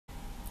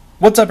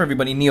What's up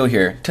everybody, Neo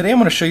here. Today I'm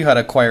going to show you how to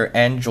acquire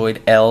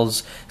Android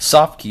L's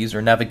soft keys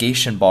or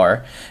navigation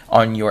bar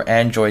on your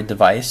Android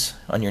device,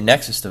 on your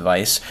Nexus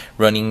device,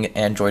 running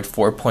Android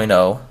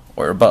 4.0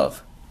 or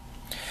above.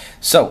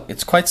 So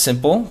it's quite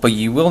simple, but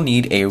you will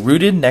need a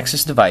rooted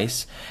Nexus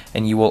device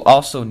and you will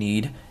also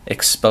need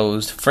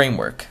exposed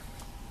framework.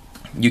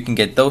 You can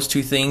get those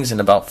two things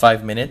in about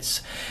 5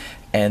 minutes,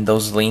 and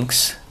those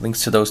links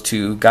to those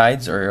two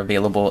guides are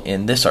available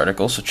in this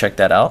article, so check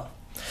that out.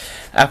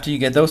 After you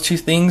get those two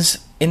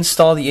things,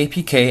 install the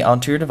APK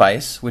onto your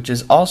device, which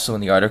is also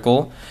in the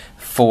article,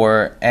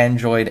 for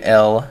Android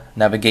L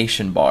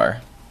navigation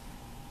bar.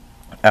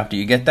 After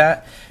you get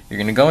that, you're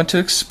going to go into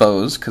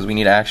Expose because we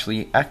need to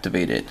actually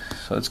activate it.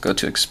 So let's go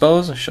to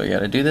Expose and show you how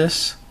to do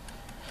this.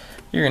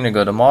 You're going to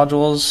go to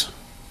Modules.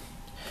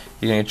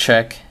 You're going to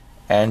check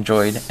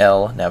Android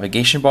L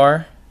navigation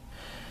bar.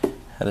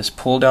 Have this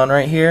pull down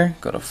right here.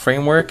 Go to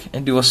Framework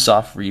and do a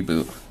soft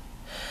reboot.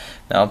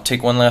 Now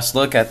take one last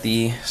look at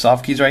the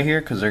soft keys right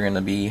here because they're going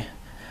to be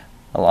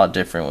a lot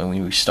different when we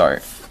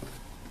restart.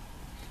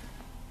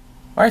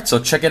 Alright, so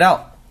check it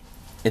out.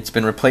 It's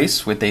been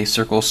replaced with a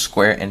circle,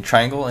 square, and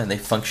triangle, and they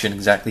function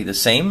exactly the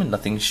same.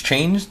 Nothing's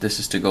changed. This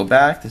is to go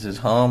back, this is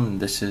home, and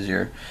this is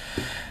your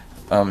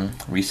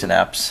recent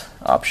apps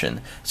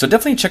option. So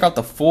definitely check out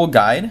the full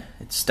guide.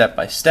 It's step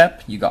by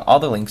step. You got all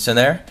the links in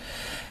there.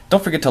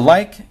 Don't forget to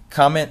like,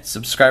 comment,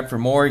 subscribe for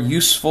more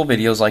useful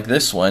videos like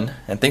this one,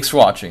 and thanks for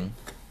watching.